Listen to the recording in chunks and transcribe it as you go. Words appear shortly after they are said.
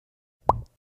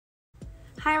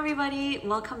Hi everybody,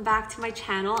 welcome back to my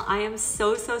channel. I am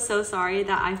so sorry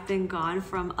that I've been gone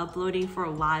from uploading for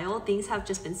a while. Things have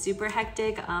just been super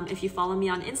hectic. If you follow me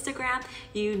on Instagram,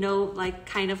 you know like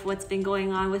kind of what's been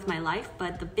going on with my life,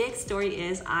 but the big story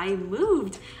is I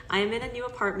moved. I am in a new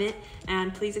apartment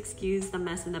and please excuse the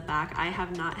mess in the back. I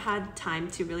have not had time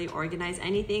to really organize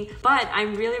anything, but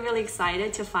I'm really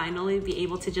excited to finally be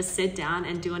able to just sit down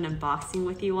and do an unboxing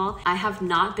with you all. I have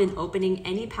not been opening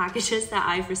any packages that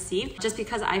I've received just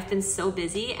because I've been so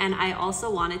busy, and I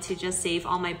also wanted to just save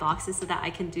all my boxes so that I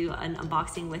can do an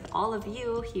unboxing with all of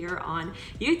you here on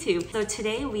YouTube. So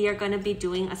today we are going to be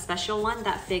doing a special one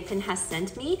that FiGPiN has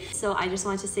sent me. So I just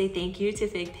want to say thank you to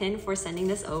FiGPiN for sending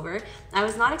this over. I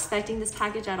was not expecting this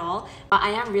package at all, but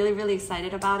I am really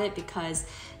excited about it because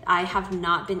I have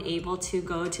not been able to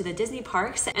go to the Disney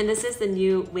parks, and this is the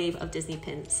new wave of Disney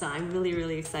pins. So I'm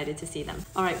really excited to see them.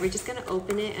 All right, we're just going to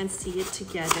open it and see it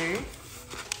together.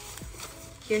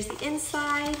 Here's the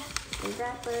inside, the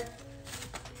wrapper.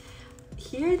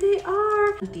 Here they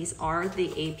are. These are the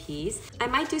APs. I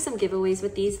might do some giveaways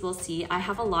with these, we'll see. I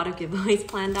have a lot of giveaways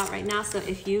planned out right now, so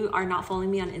if you are not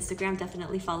following me on Instagram,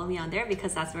 definitely follow me on there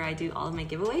because that's where I do all of my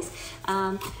giveaways.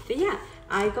 But yeah,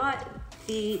 I got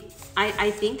the,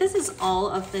 I think this is all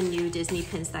of the new Disney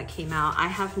pins that came out. I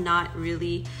have not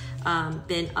really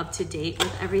been up to date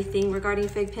with everything regarding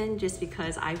FiGPiN just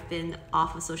because I've been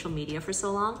off of social media for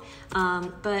so long.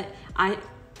 But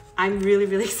I'm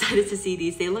really excited to see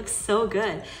these. They look so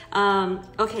good.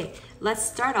 Okay, let's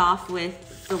start off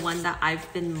with the one that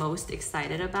I've been most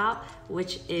excited about,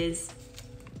 which is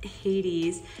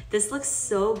Hades. This looks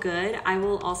so good. I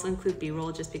will also include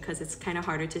B-roll just because it's kind of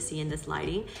harder to see in this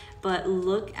lighting, but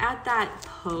look at that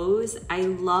pose. I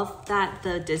love that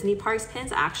the Disney parks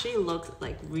pins actually look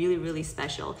like really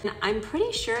special. And I'm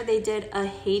pretty sure they did a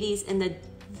Hades in the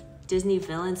Disney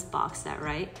villains box set,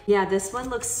 right? Yeah, this one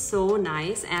looks so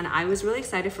nice, and I was really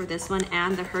excited for this one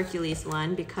and the Hercules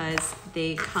one because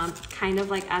they come kind of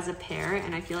like as a pair,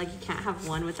 and I feel like you can't have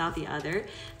one without the other.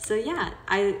 So yeah,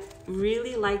 I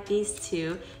really like these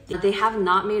two. They have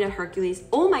not made a Hercules.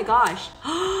 Oh my gosh.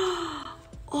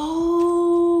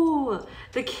 Oh,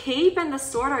 the cape and the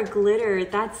sword are glitter.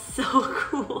 That's so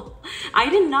cool. I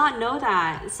did not know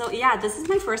that. So yeah, this is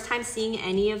my first time seeing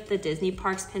any of the Disney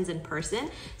parks pins in person.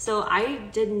 So I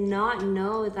did not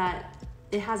know that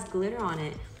it has glitter on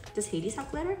it. Does Hades have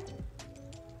glitter?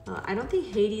 I don't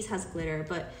think Hades has glitter,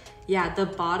 but yeah, the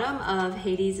bottom of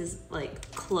Hades is like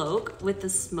cloak with the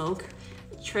smoke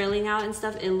trailing out and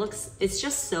stuff. It's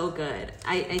just so good.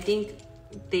 I think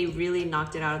they really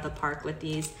knocked it out of the park with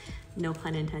these, no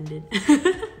pun intended.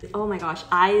 Oh my gosh,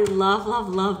 I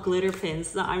love glitter pins.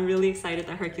 So I'm really excited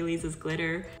that Hercules is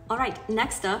glitter. All right,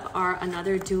 next up are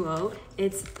another duo.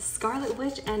 It's Scarlet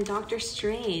Witch and Doctor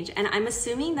Strange. And I'm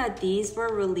assuming that these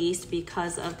were released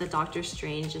because of the Doctor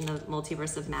Strange and the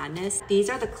Multiverse of Madness. These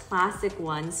are the classic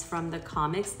ones from the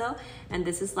comics though. And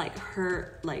this is like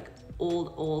her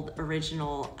old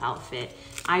original outfit.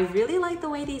 I really like the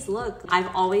way these look.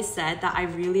 I've always said that I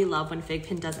really love when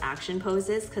FiGPiN does action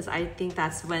poses because I think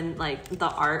that's when like the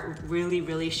art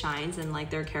really shines and like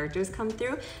their characters come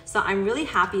through. So I'm really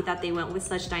happy that they went with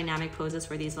such dynamic poses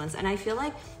for these ones. And I feel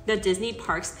like the Disney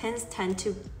parks pins tend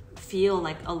to feel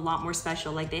like a lot more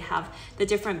special. Like they have the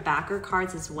different backer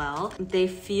cards as well. They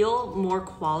feel more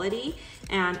quality,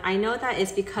 and I know that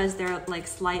it's because they're like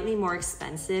slightly more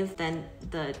expensive than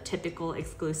the typical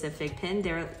exclusive FiGPiN.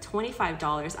 They're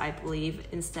 $25, I believe,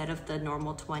 instead of the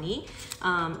normal 20.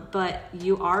 But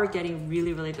you are getting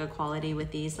really good quality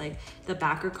with these. Like the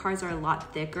backer cards are a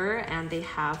lot thicker and they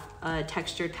have a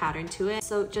textured pattern to it.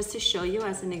 So just to show you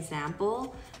as an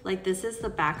example, like this is the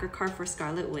backer card for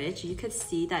Scarlet Witch. You could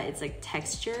see that it's like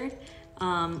textured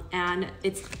and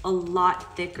it's a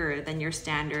lot thicker than your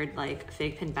standard like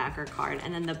FiGPiN backer card.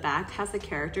 And then the back has the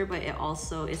character, but it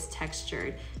also is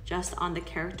textured just on the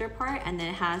character part, and then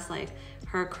it has like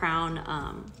her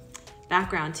crown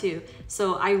background too.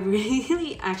 So I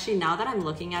really, actually, now that I'm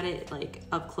looking at it like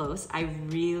up close, I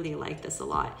really like this a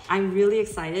lot. I'm really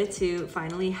excited to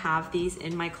finally have these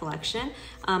in my collection.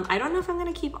 I don't know if I'm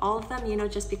gonna keep all of them, you know,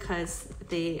 just because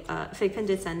they FiGPiN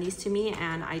did send these to me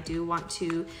and I do want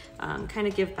to kind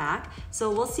of give back. So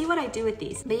we'll see what I do with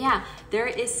these. But yeah, there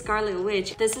is Scarlet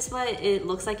Witch. This is what it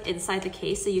looks like inside the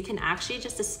case. So you can actually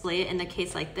just display it in the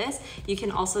case like this. You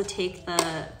can also take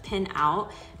the pin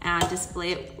out and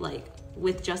display it like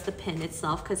with just the pin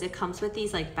itself, because it comes with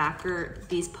these like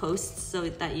these posts, so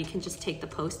that you can just take the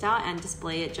post out and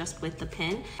display it just with the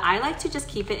pin. I like to just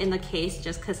keep it in the case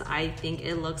just because I think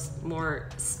it looks more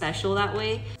special that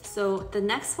way. So the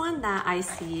next one that I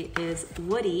see is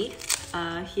Woody.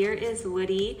 Here is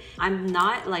Woody. I'm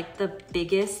not like the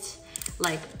biggest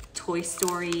like Toy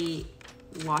Story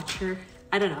watcher.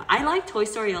 I don't know. I like Toy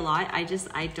Story a lot.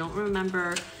 I don't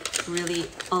remember really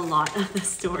a lot of the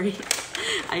story.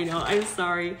 I know, I'm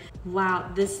sorry. Wow,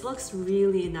 this looks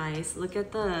really nice. Look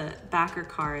at the backer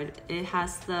card. It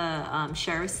has the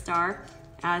sheriff star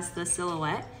as the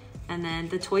silhouette. And then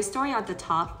the Toy Story at the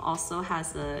top also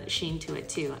has a sheen to it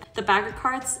too. The backer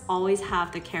cards always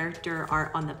have the character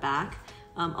art on the back,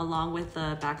 along with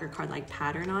the backer card like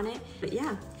pattern on it. But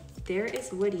yeah, there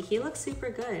is Woody. He looks super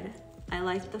good. I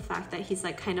like the fact that he's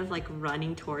like kind of like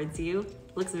running towards you.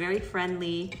 Looks very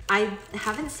friendly. I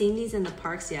haven't seen these in the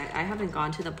parks yet. I haven't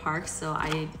gone to the parks, so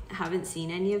I haven't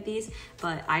seen any of these,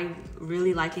 but I'm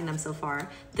really liking them so far.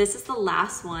 This is the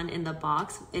last one in the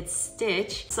box. It's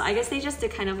Stitch. So I guess they just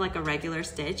did kind of like a regular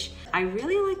Stitch. I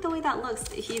really like the way that looks.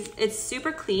 It's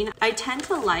super clean. I tend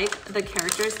to like the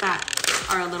characters that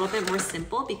are a little bit more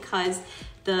simple because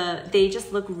they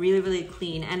just look really, really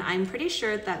clean. And I'm pretty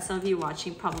sure that some of you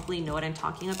watching probably know what I'm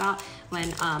talking about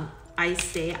when I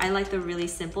say I like the really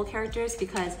simple characters,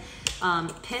 because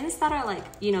pins that are like,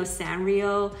 you know,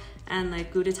 Sanrio and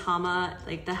like Gudetama,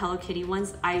 like the Hello Kitty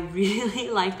ones, I really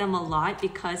like them a lot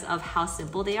because of how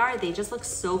simple they are. They just look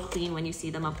so clean when you see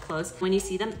them up close. When you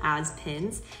see them as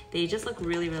pins, they just look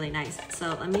really, really nice.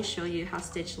 So let me show you how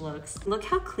Stitch looks. Look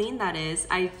how clean that is.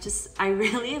 I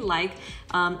really like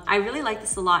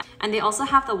this a lot. And they also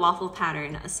have the waffle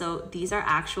pattern. So these are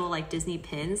actual like Disney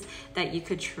pins that you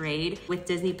could trade with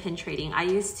Disney pin trading. I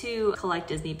used to collect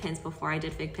Disney pins before I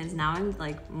did FiGPiNs. Now I'm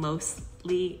like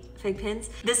mostly FiGPiNs.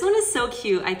 This one is so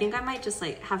cute. I think I might just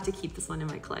like have to keep this one in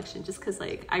my collection just because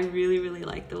like I really, really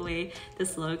like the way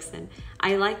this looks, and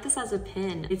I like this as a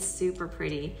pin. It's super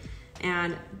pretty.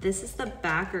 And this is the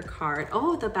backer card.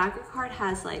 Oh, the backer card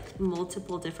has like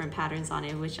multiple different patterns on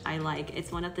it, which I like.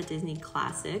 It's one of the Disney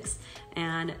classics,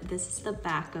 and this is the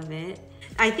back of it.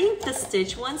 I think the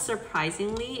Stitch one,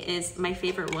 surprisingly, is my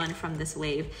favorite one from this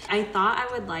wave. I thought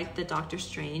I would like the Doctor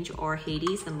Strange or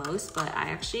Hades the most, but I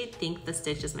actually think the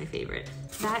Stitch is my favorite.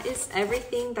 That is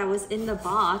everything that was in the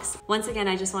box. Once again,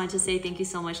 I just wanted to say thank you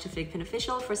so much to FiGPiN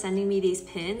Official for sending me these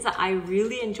pins. I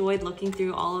really enjoyed looking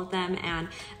through all of them, and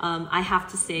I have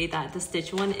to say that the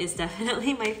Stitch one is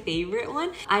definitely my favorite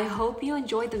one. I hope you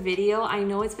enjoyed the video. I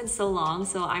know it's been so long,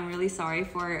 so I'm really sorry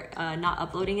for not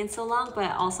uploading in so long,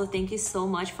 but also thank you so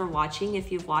much for watching.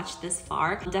 If you've watched this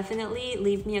far, definitely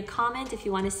leave me a comment if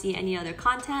you want to see any other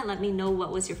content. Let me know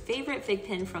what was your favorite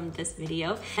FiGPiN from this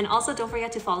video. And also don't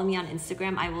forget to follow me on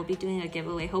Instagram. I will be doing a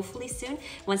giveaway hopefully soon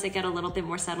once I get a little bit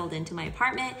more settled into my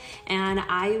apartment, and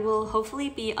I will hopefully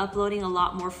be uploading a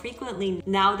lot more frequently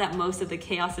now that most of the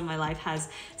chaos in my life has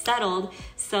settled.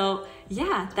 So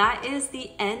yeah, that is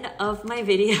the end of my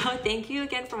video. Thank you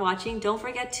again for watching. Don't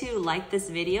forget to like this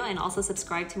video and also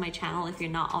subscribe to my channel if you're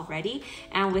not already.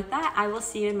 And with that, I will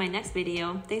see you in my next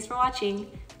video. Thanks for watching.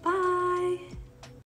 Bye.